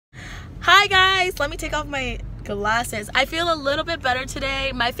Hi guys, let me take off my glasses. I feel a little bit better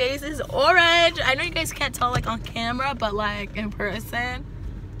today. My face is orange. I know you guys can't tell like on camera, but like in person,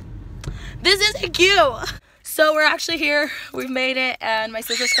 this isn't cute. So we're actually here. We've made it, and my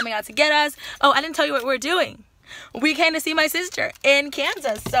sister's coming out to get us. Oh, I didn't tell you what we're doing. We came to see my sister in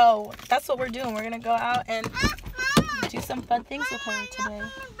Kansas, so that's what we're doing. We're gonna go out and do some fun things with her today.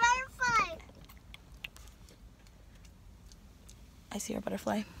 I see her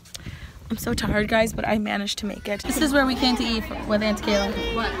butterfly. I'm so tired, guys, but I managed to make it. This is where we came to eat with Aunt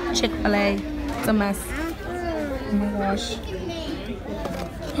Kayla. What? Chick-fil-A. It's a mess. Oh my gosh.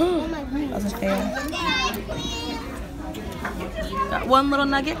 That was a fail. Got one little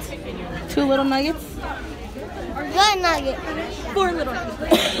nugget, two little nuggets. One nugget. Four little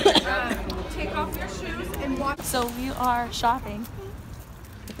nuggets. Take off your shoes and walk. So we are shopping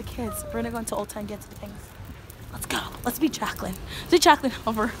with the kids. We're gonna go into Old Town and get some things. Let's go. Let's be Jacqueline. Let's be Jacqueline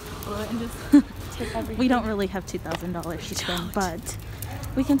over and just take everything. We don't really have $2,000 to spend, but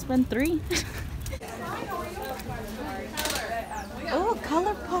we can spend $3. Oh,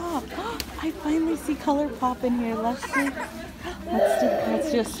 Color Pop! I finally see Color Pop in here. Let's see.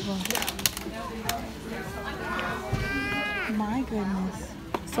 Let's just look. My goodness.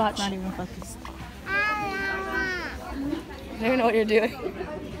 Swatch. Not even focused. I don't even know what you're doing.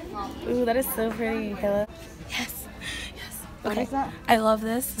 Ooh, that is so pretty, Kayla. Yes. Yes. What Okay. is that? I love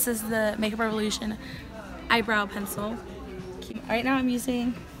this. This is the Makeup Revolution eyebrow pencil. Right now I'm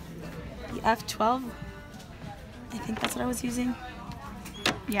using the F12. I think that's what I was using.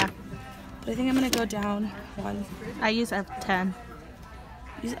 Yeah. But I think I'm gonna go down one. I use F10.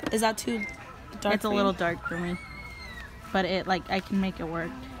 Is that too dark? It's a little dark for me, but it I can make it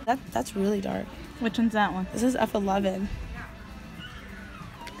work. That's really dark. Which one's that one? This is F11.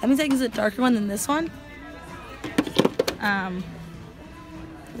 That means I can use a darker one than this one. I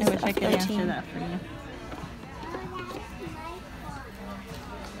wish I could F13. answer that for you.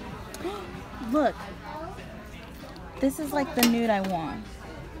 Look. This is like the nude I want.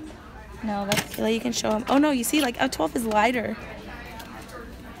 No, that's... Kayla, you can show them. Oh no, you see, like F12 is lighter.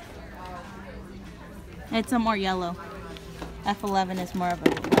 It's a more yellow. F11 is more of a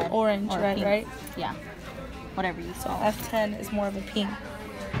red. Orange, or red, pink. right? Yeah. Whatever you saw. F10 is more of a pink.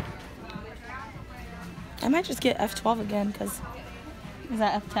 I might just get F12 again because... Is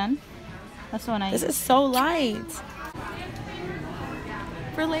that F10? That's the one I This use. is so light.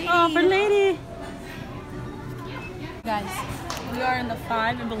 For lady. Oh, for lady. Guys, we are in the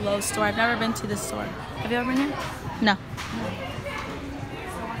 5 and Below store. I've never been to this store. Have you ever been here? No. So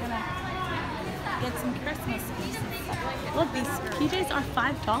we're gonna get some Christmas pieces. Look, these PJs are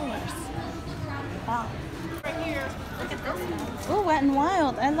 $5. Wow. Right here. Look at this now. Oh, Wet n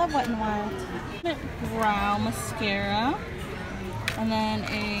Wild. I love Wet n Wild. Brow mascara. And then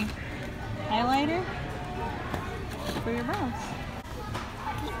a highlighter for your brows.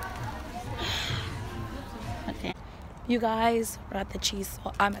 Okay. You guys, we're at the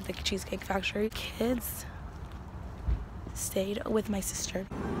I'm at the Cheesecake Factory. Kids stayed with my sister.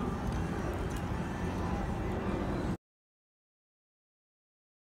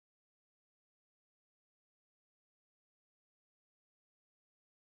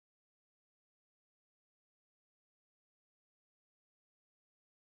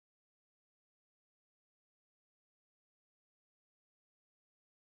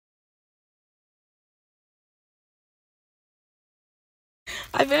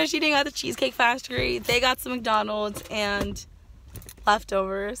 I finished eating at the Cheesecake Factory. They got some McDonald's and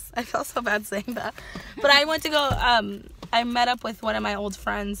leftovers. I felt so bad saying that. But I went to go, I met up with one of my old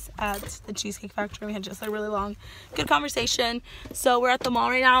friends at the Cheesecake Factory. We had just a really long, good conversation. So we're at the mall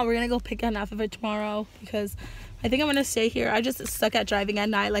right now. We're going to go pick enough of it tomorrow because I think I'm going to stay here. I just suck at driving at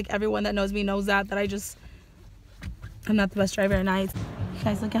night. Like everyone that knows me knows that I'm not the best driver at night. You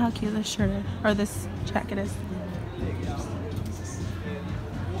guys, look at how cute this shirt is, or this jacket is.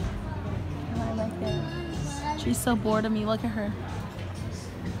 She's so bored of me. Look at her.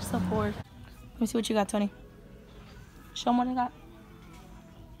 She's so bored. Let me see what you got, Tony. Show them what I got.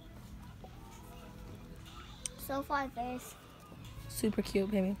 So far, face. Super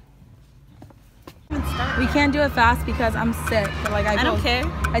cute, baby. We can't do it fast because I'm sick. But like I don't care.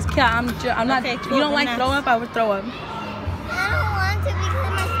 I can't. I'm not. Okay, cool, You don't like next. throw up? I would throw up. I don't want to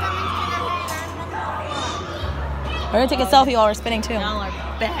because my stomach's gonna hurt. We're gonna take a selfie while we're spinning too. Y'all are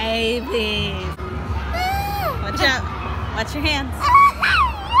babies. Watch out. Watch your hands.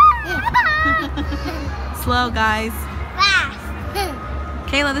 Slow, guys. Fast.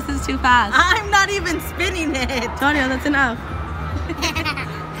 Kayla, this is too fast. I'm not even spinning it. Tonio, that's enough.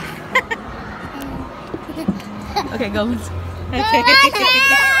 Okay, go. Okay.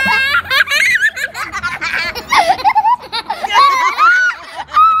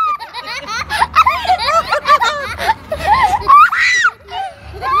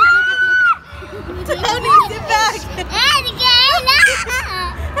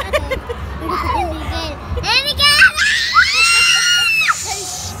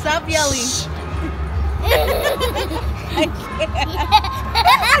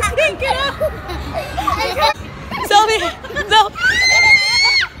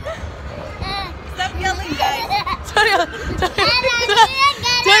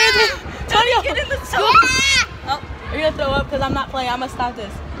 must stop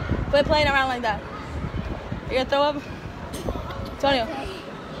this. Quit playing around like that. You gonna throw up? Antonio.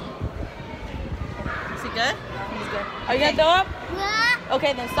 Is it good? He's good. Are you gonna throw up? Yeah.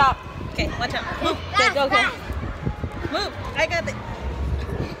 Okay, then stop. Okay, watch out. Move. Okay, go. Move. I got it.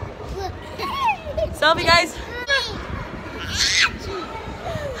 Selfie, guys.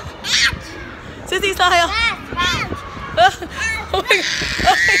 Sissy style. Oh my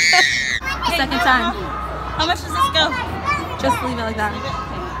God. Second time. How much does this go? Just leave it like that. Leave it?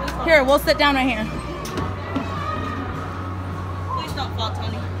 Okay. Here, we'll sit down right here. Please don't fall,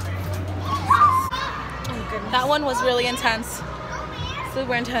 Tony. Oh, goodness. That one was really intense.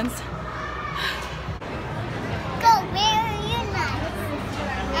 Super intense. Go where you like.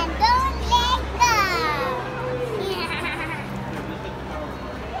 And don't let go.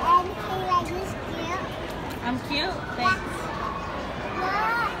 And he like this cute. I'm cute. Thanks.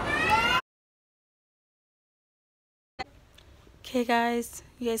 Okay guys,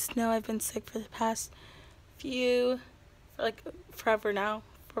 you guys know I've been sick for the past forever now,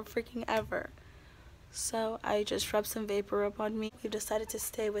 for freaking ever. So I just rubbed some vapor up on me. We've decided to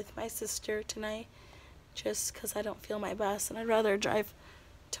stay with my sister tonight just because I don't feel my best and I'd rather drive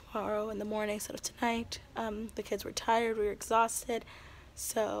tomorrow in the morning instead of tonight. The kids were tired, we were exhausted,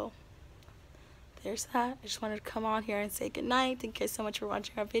 so there's that. I just wanted to come on here and say goodnight. Thank you guys so much for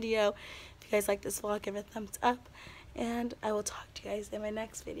watching our video. If you guys like this vlog, give it a thumbs up. And I will talk to you guys in my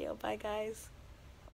next video. Bye, guys.